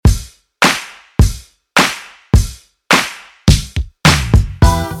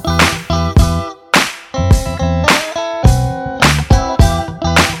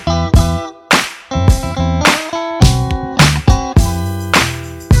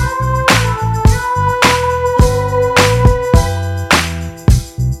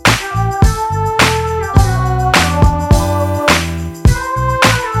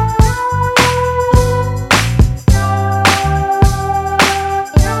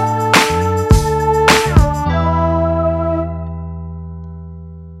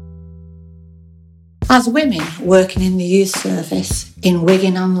As women working in the youth service in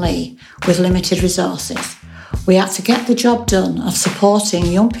Wigan and Leigh with limited resources, we had to get the job done of supporting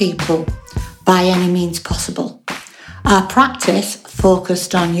young people by any means possible. Our practice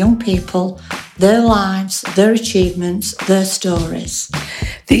focused on young people, their lives, their achievements, their stories.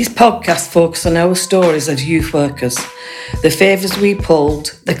 These podcasts focus on our stories as youth workers, the favours we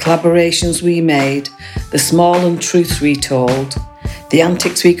pulled, the collaborations we made, the small untruths we told, the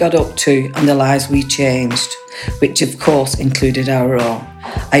antics we got up to and the lives we changed, which of course included our own.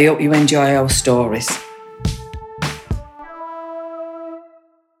 I hope you enjoy our stories.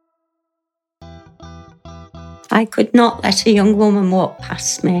 I could not let a young woman walk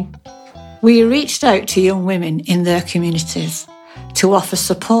past me. We reached out to young women in their communities to offer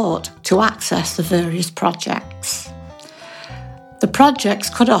support to access the various projects. The projects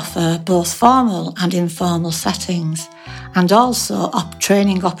could offer both formal and informal settings and also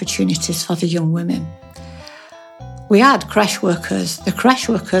training opportunities for the young women. We had creche workers. The creche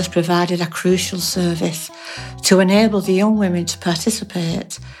workers provided a crucial service to enable the young women to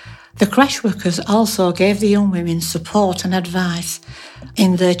participate. The creche workers also gave the young women support and advice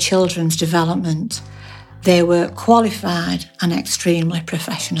in their children's development. They were qualified and extremely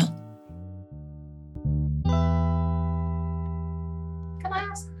professional. Can I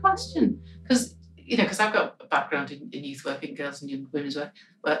ask a question? Because I've got a background in youth work, in girls and young women's work.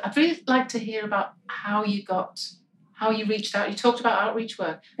 But I'd really like to hear about how you reached out. You talked about outreach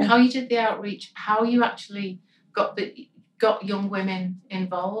work, how you did the outreach, how you actually got young women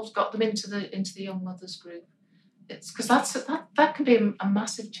involved, got them into the young mothers group. It's because that can be a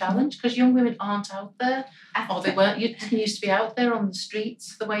massive challenge because young women aren't out there, or they weren't. You didn't used to be out there on the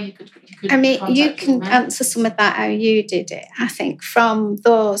streets the way you could. I mean, you can answer some of that how you did it. I think from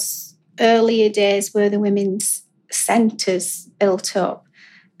those earlier days where the women's centres built up,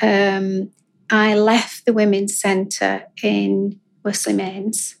 I left the women's centre in Wesley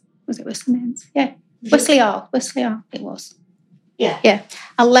Mains. Was it Wesley Mains? Yeah. Wesley Hall it was. Yeah.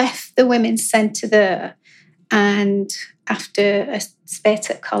 I left the women's centre there, and after a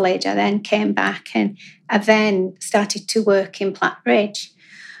spate at college, I then came back and I then started to work in Plattridge.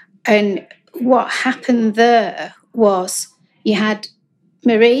 And what happened there was you had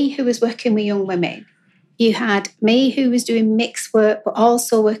Marie, who was working with young women. You had me, who was doing mixed work, but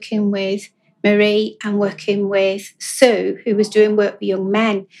also working with Marie and working with Sue, who was doing work with young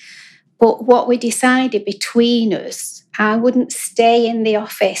men. But what we decided between us, I wouldn't stay in the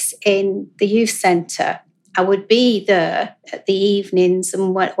office in the youth centre. I would be there at the evenings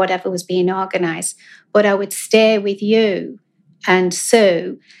and whatever was being organised, but I would stay with you and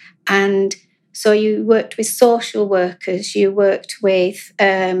Sue. And so you worked with social workers, you worked with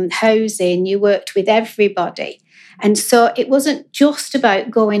housing, you worked with everybody. And so it wasn't just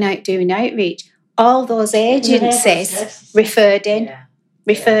about going out doing outreach. All those agencies referred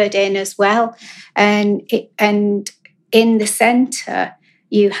in as well. And in the centre,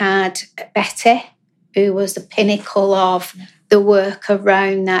 you had Betty, who was the pinnacle of the work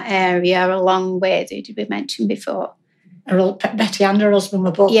around that area, along with, who did we mention before? Betty and her husband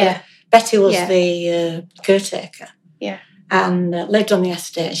were both there. Betty was the caretaker. Yeah. And lived on the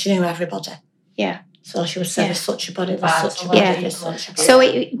estate. She knew everybody. Yeah. So she would say, there's such a body, there's such a body, there's such a body. So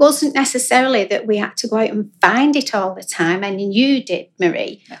it wasn't necessarily that we had to go out and find it all the time, and you did,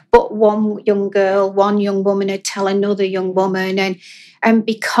 Marie, but one young girl, one young woman would tell another young woman. And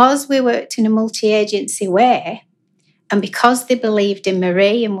because we worked in a multi-agency way, and because they believed in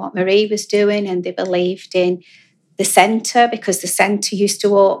Marie and what Marie was doing, and they believed in the centre, because the centre used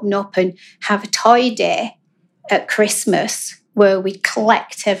to open up and have a toy day at Christmas where we'd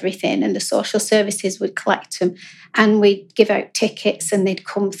collect everything and the social services would collect them, and we'd give out tickets and they'd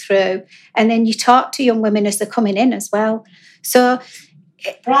come through. And then you talk to young women as they're coming in as well. So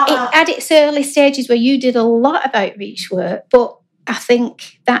it had its early stages where you did a lot of outreach work, but I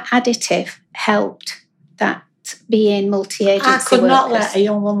think that additive helped that being multi-agency I could not workers. let a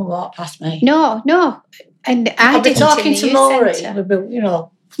young woman walk past me. No. And I'd be talking to Laurie, we'd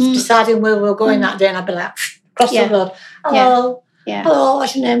be, deciding where we were going that day, and I'd be like, across the road, hello,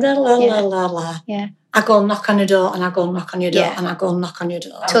 what's your name? Blah, blah, blah, blah, blah. Yeah. I go knock on your door, and I go knock on your door, and I go knock on your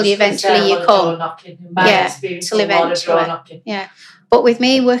door. Till eventually you come. Till eventually. Yeah. But with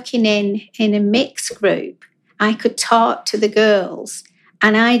me working in a mixed group, I could talk to the girls,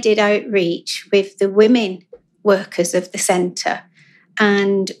 and I did outreach with the women workers of the centre.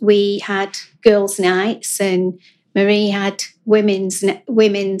 And we had girls' nights, and Marie had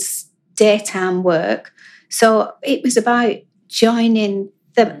women's daytime work. So it was about joining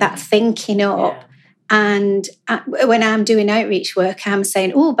that thinking up. And when I'm doing outreach work, I'm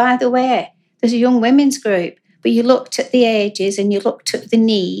saying, oh, by the way, there's a young women's group, but you looked at the ages and you looked at the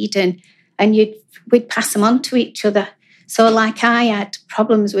need and we'd pass them on to each other. So like I had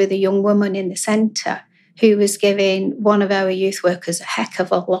problems with a young woman in the centre who was giving one of our youth workers a heck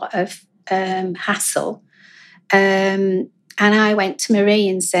of a lot of hassle. And I went to Marie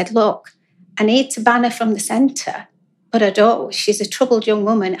and said, look, I need to ban her from the centre, but she's a troubled young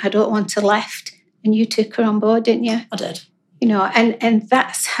woman. I don't want her left. And you took her on board, didn't you? I did. And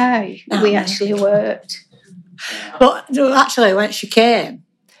that's how we actually worked. But actually, when she came,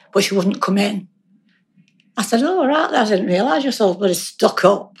 but she wouldn't come in, I said, oh, right, I didn't realise you're so bloody stuck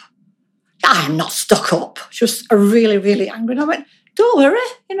up. I am not stuck up. She was really, really angry. And I went, don't worry,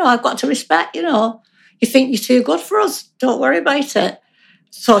 I've got to respect, you think you're too good for us. Don't worry about it.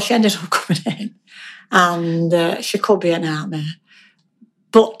 So she ended up coming in, and she could be an nightmare.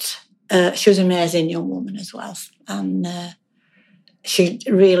 But she was an amazing young woman as well. And she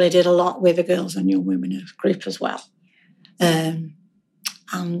really did a lot with the girls and young women group as well. And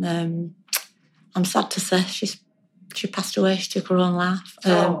I'm sad to say she passed away. She took her own life.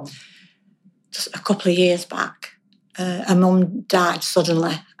 Just a couple of years back. Her mum died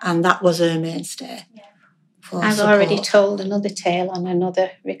suddenly, and that was her mainstay. I've already told another tale on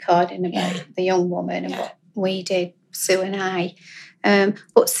another recording about the young woman and what we did, Sue and I.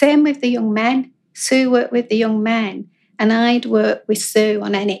 But same with the young men. Sue worked with the young men, and I'd work with Sue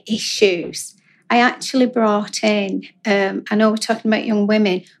on any issues. I actually brought in, I know we're talking about young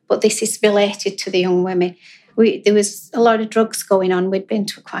women, but this is related to the young women. There was a lot of drugs going on. We'd been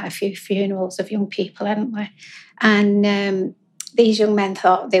to quite a few funerals of young people, hadn't we? And these young men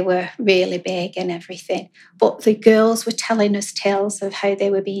thought they were really big and everything. But the girls were telling us tales of how they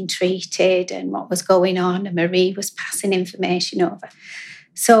were being treated and what was going on, and Marie was passing information over.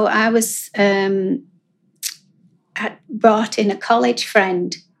 So I brought in a college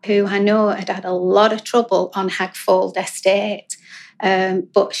friend who I know had a lot of trouble on Hagfold Estate.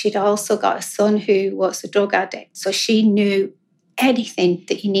 But she'd also got a son who was a drug addict. So she knew anything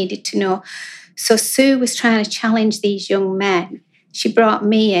that you needed to know. So Sue was trying to challenge these young men. She brought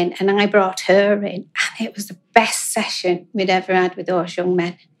me in and I brought her in. And it was the best session we'd ever had with those young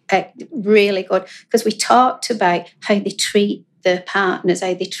men. Really good. Because we talked about how they treat their partners,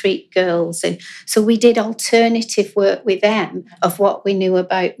 how they treat girls. And so we did alternative work with them of what we knew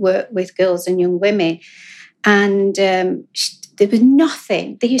about work with girls and young women. And there was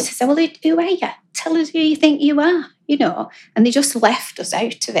nothing. They used to say, well, who are you? Tell us who you think you are, And they just left us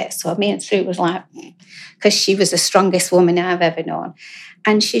out of it. So me and Sue was like, because she was the strongest woman I've ever known.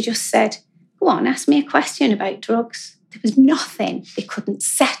 And she just said, go on, ask me a question about drugs. There was nothing they couldn't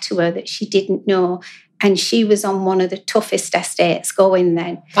say to her that she didn't know. And she was on one of the toughest estates going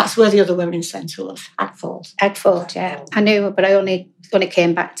then. That's where the other women sent to us, Hagfold. Hagfold, yeah. I knew, but I only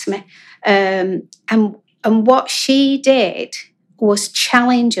came back to me. And what she did was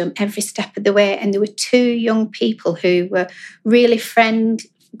challenge them every step of the way. And there were two young people who were really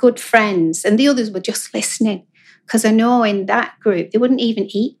good friends, and the others were just listening. Because I know in that group, they wouldn't even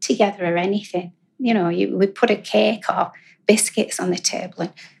eat together or anything. We'd put a cake or biscuits on the table,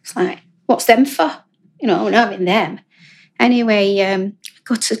 and it's like, what's them for? We're not having them. Anyway,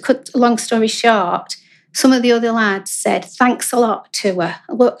 to cut a long story short, some of the other lads said, thanks a lot to her.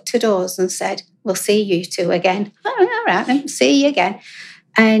 I looked at us and said, we'll see you two again. Oh, all right, then, see you again.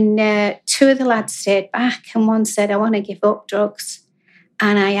 And two of the lads stayed back, and one said, I want to give up drugs,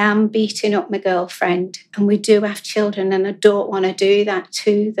 and I am beating up my girlfriend, and we do have children, and I don't want to do that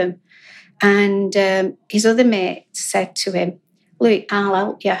to them. And his other mate said to him, look, I'll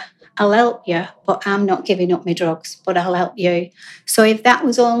help you, but I'm not giving up my drugs, but I'll help you. So if that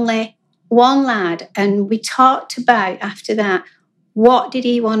was only one lad, and we talked about after that, what did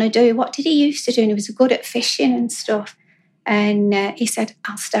he want to do? What did he used to do? And he was good at fishing and stuff. And he said,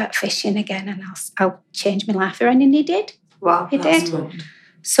 I'll start fishing again and I'll change my life around. And he did. Wow, he did. Good.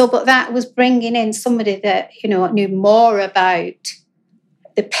 So, but that was bringing in somebody that, knew more about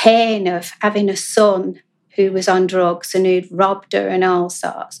the pain of having a son who was on drugs and who'd robbed her and all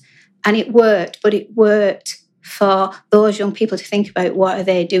sorts. And it worked, but it worked for those young people to think about what are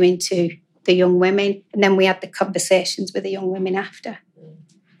they doing to the young women. And then we had the conversations with the young women after.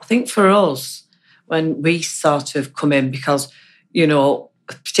 I think for us, when we sort of come in, because,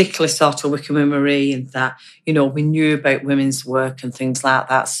 particularly sort of Wickham and Marie and that, we knew about women's work and things like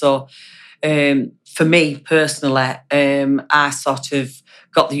that. So for me personally, I sort of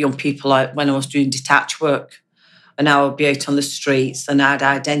got the young people out when I was doing detached work. And I would be out on the streets and I'd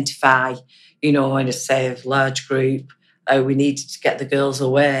identify, in a safe large group, we needed to get the girls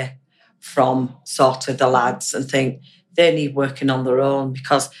away from sort of the lads and think they need working on their own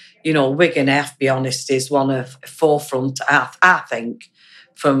because, Wigan, I have to be honest, is one of forefront, I think,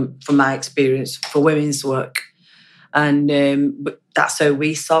 from my experience for women's work. And that's how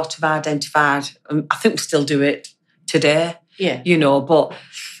we sort of identified. I think we still do it today, but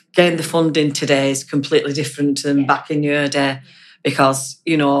getting the funding today is completely different than back in your day because,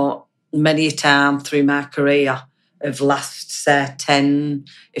 many a time through my career of last, say, 10,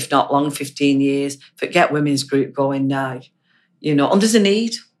 if not long, 15 years, get women's group going now, and there's a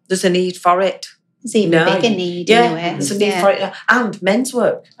need for it. There's even a bigger need, anyway. There's a need for it, and men's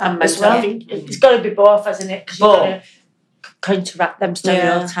work as well. It's got to be both, hasn't it? Because you've got to counteract them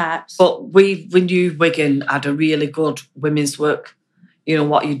stereotypes. But we knew Wigan had a really good women's work.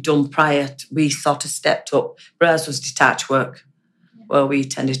 What you'd done prior, we sort of stepped up. Whereas was detached work, where we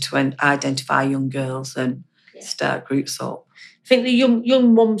tended to identify young girls and start groups up. I think the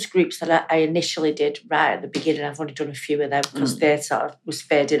young mums groups that I initially did right at the beginning, I've only done a few of them because they sort of was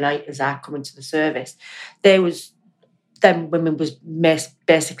fading out as I come into the service. Them women was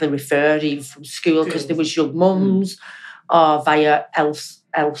basically referred even from school because there was young mums or via health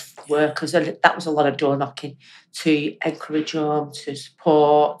workers, and that was a lot of door knocking to encourage them, to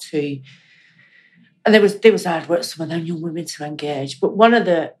support, and there was hard work, some of them young women to engage. But one of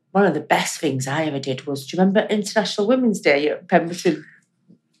the best things I ever did was, do you remember International Women's Day at Pemberton?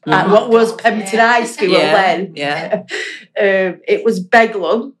 What was Pemberton High School then? Yeah. It was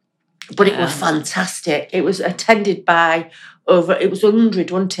Beglum, but it was fantastic. It was attended by it was 100,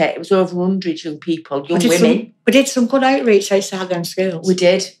 wasn't it? It was over 100 young people, young women. We did some good outreach outside them schools. We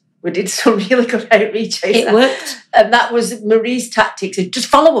did some really good outreach. It worked. And that was Marie's tactics. Just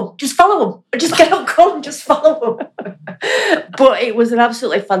follow them. Just get them, come, just follow them. But it was an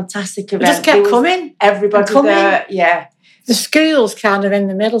absolutely fantastic event. We just kept coming. Everybody there, yeah. The school's kind of in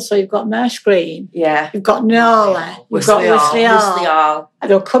the middle, so you've got Marsh Green. Yeah. You've got Nola. You've got Wisley Hall.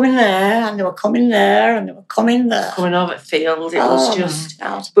 And they were coming there, and they were coming there, and they were coming there. Coming over at field. It was just...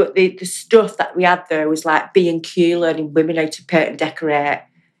 But the stuff that we had there was like B&Q, learning women how to paint and decorate.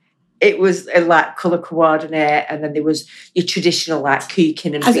 It was like colour coordinate, and then there was your traditional like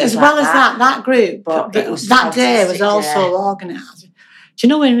cooking and things as well as that group. But that day was also organised. Do you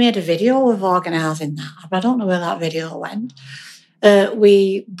know we made a video of organising that? I don't know where that video went.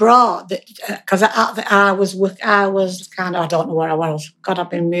 We brought because I was kind of, I don't know where I was. God, I've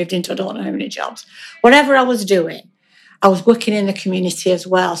been moved into I don't know how many jobs. Whatever I was doing, I was working in the community as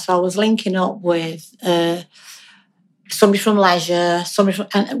well. So I was linking up with somebody from leisure,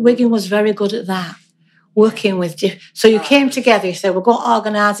 and Wigan was very good at that, working with. So you came together, you said, we're going to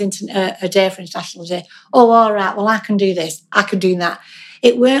organise a day for International Day. Oh, all right, well, I can do this, I can do that.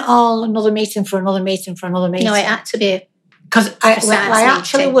 It weren't all another meeting for another meeting for another meeting. No, it had to be. Because I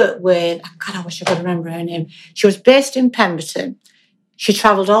actually worked with, God, I wish I could remember her name. She was based in Pemberton. She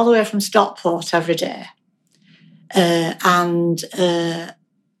travelled all the way from Stockport every day. And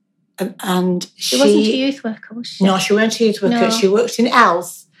she wasn't a youth worker, was she? No, she weren't a youth worker. No. She worked in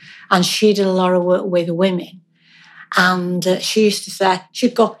health, and she did a lot of work with women. And she used to say,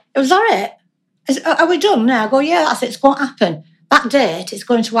 she'd go, it was all right. Are we done now? I go, yeah, that's it. It's going to happen. That date, it's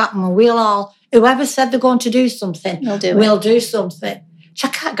going to happen. And we'll all, whoever said they're going to do something, we'll do something. She said,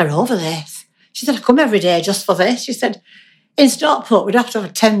 I can't get over this. She said, I come every day just for this. She said, in Stockport, we'd have to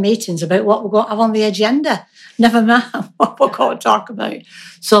have 10 meetings about what we're going to have on the agenda. Never mind what we're going to talk about.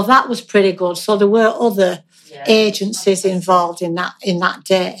 So that was pretty good. So there were other agencies involved in that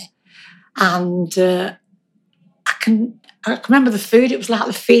day. And I can remember the food. It was like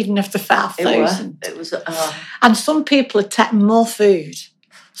the feeding of the 5,000. It was. And some people had taken more food,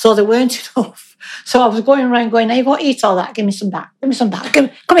 so there weren't enough. So I was going around going, hey, what eat all that? Give me some back. Give me some back. Come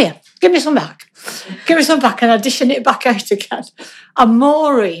here. Give me some back. Give me some back. And I dishing it back out again. And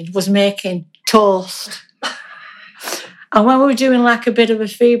Maureen was making toast. And when we were doing like a bit of a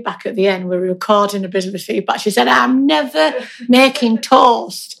feedback at the end, we were recording a bit of the feedback. She said, I'm never making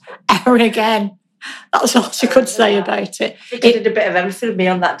toast ever again. That was all she could say about it. She did a bit of everything with me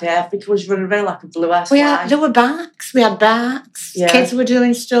on that day. I think it was running around like a blue-ass fly. There were backs. We had backs. Yeah. Kids were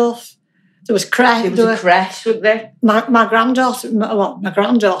doing stuff. There was creche. There was a creche, wasn't there? My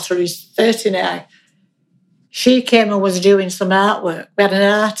granddaughter, who's 30 now, she came and was doing some artwork. We had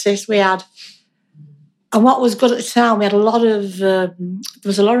an artist. And what was good at the time, we had there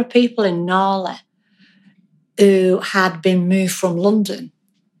was a lot of people in Norley who had been moved from London.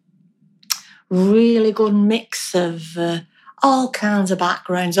 Really good mix of all kinds of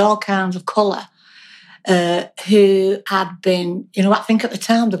backgrounds, all kinds of colour, who had been, I think at the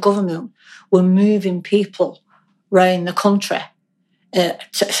time the government were moving people around the country in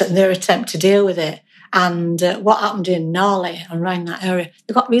their attempt to deal with it. And what happened in Norley and around that area,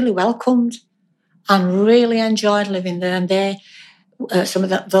 they got really welcomed and really enjoyed living there. And some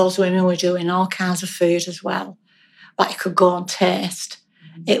of those women were doing all kinds of food as well, that you could go and taste.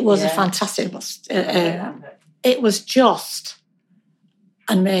 It was a fantastic, it was just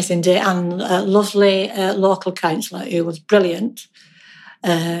an amazing day. And a lovely local councillor who was brilliant,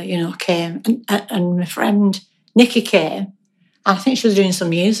 came. And my friend Nikki came. I think she was doing some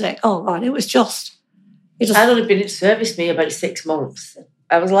music. Oh, God, it was just... I'd only been in service me about 6 months.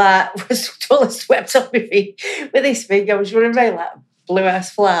 I was totally swept up with this thing. I was running around like a blue-ass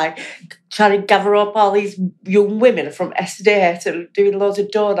fly, trying to gather up all these young women from estate and doing loads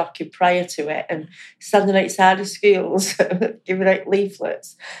of door knocking prior to it and standing outside of schools, giving out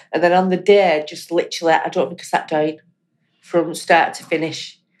leaflets. And then on the day, just literally, I don't think I sat down from start to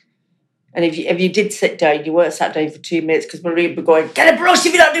finish. And if you did sit down, you weren't sat down for 2 minutes because Marie would be going, get a brush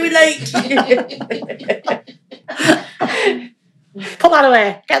if you're not doing late. Put that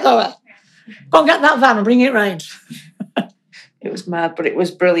away. Get that away. Go and get that van and bring it round. It was mad, but it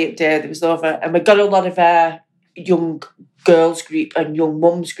was a brilliant day. There was over, and we got a lot of young girls group and young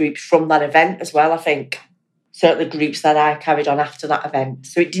mums groups from that event as well, I think. Certainly groups that I carried on after that event.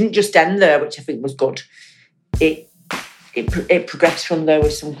 So it didn't just end there, which I think was good. It progressed from there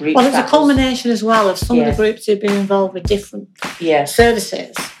with some groups. Well, there's a culmination as well of some of the groups who've been involved with different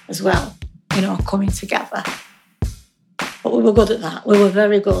services as well, coming together. But we were good at that. We were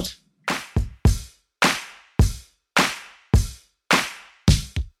very good.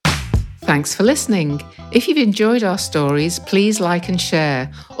 Thanks for listening. If you've enjoyed our stories, please like and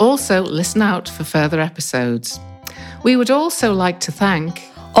share. Also, listen out for further episodes. We would also like to thank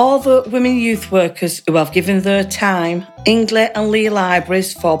all the women youth workers who have given their time, Ingley and Lee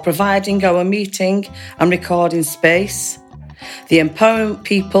Libraries for providing our meeting and recording space, the Empowerment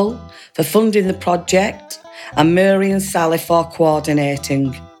People for funding the project, and Mary and Sally for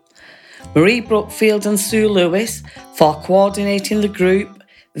coordinating. Marie Brookfield and Sue Lewis for coordinating the group,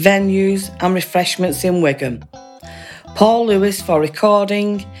 venues and refreshments in Wigan. Paul Lewis for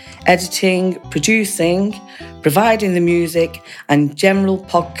recording, editing, producing, providing the music and general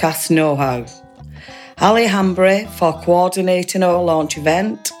podcast know-how. Ali Hambury for coordinating our launch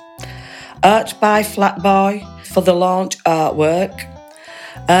event. Art by Flatboy for the launch artwork.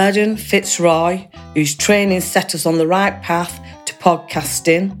 Arden Fitzroy, whose training set us on the right path to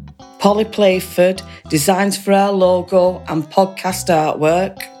podcasting. Polly Playford, designs for our logo and podcast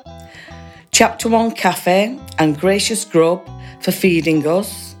artwork. Chapter 1 Cafe and Gracious Grub for feeding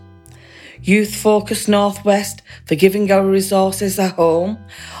us. Youth Focus Northwest for giving our resources a home.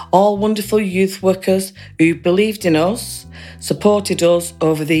 All wonderful youth workers who believed in us, supported us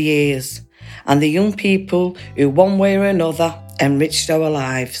over the years, and the young people who one way or another enriched our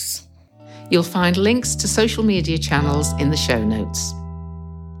lives. You'll find links to social media channels in the show notes.